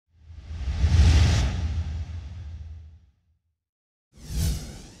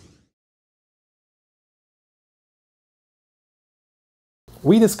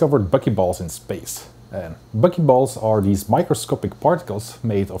We discovered buckyballs in space. And buckyballs are these microscopic particles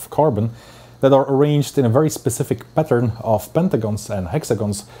made of carbon that are arranged in a very specific pattern of pentagons and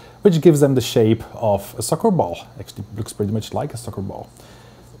hexagons, which gives them the shape of a soccer ball. Actually, it looks pretty much like a soccer ball.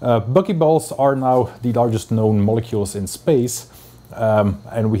 Buckyballs are now the largest known molecules in space,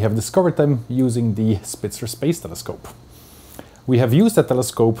 and we have discovered them using the Spitzer Space Telescope. We have used that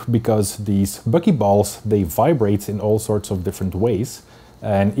telescope because these buckyballs, they vibrate in all sorts of different ways,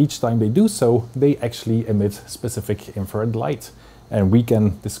 and each time they do so, they actually emit specific infrared light. And we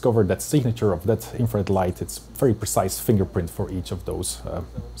can discover that signature of that infrared light. It's a very precise fingerprint for each of those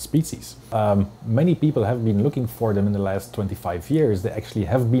species. Many people have been looking for them in the last 25 years. They actually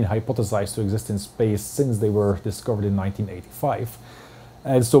have been hypothesized to exist in space since they were discovered in 1985.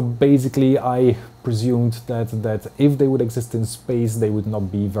 And so basically I presumed that if they would exist in space, they would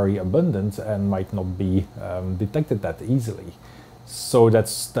not be very abundant and might not be detected that easily. So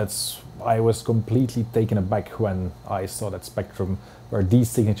I was completely taken aback when I saw that spectrum where these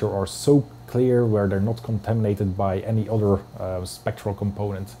signatures are so clear, where they're not contaminated by any other spectral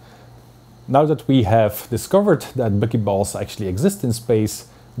component. Now that we have discovered that buckyballs actually exist in space,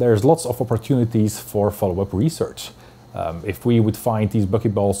 there's lots of opportunities for follow-up research. If we would find these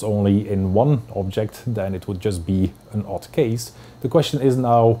buckyballs only in one object, then it would just be an odd case. The question is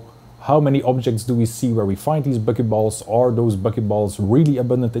now, how many objects do we see where we find these buckyballs? Are those buckyballs really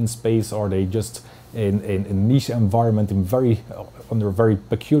abundant in space? Are they just in a niche environment under very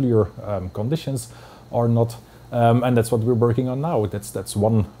peculiar conditions or not? And that's what we're working on now. That's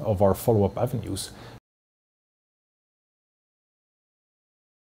one of our follow-up avenues.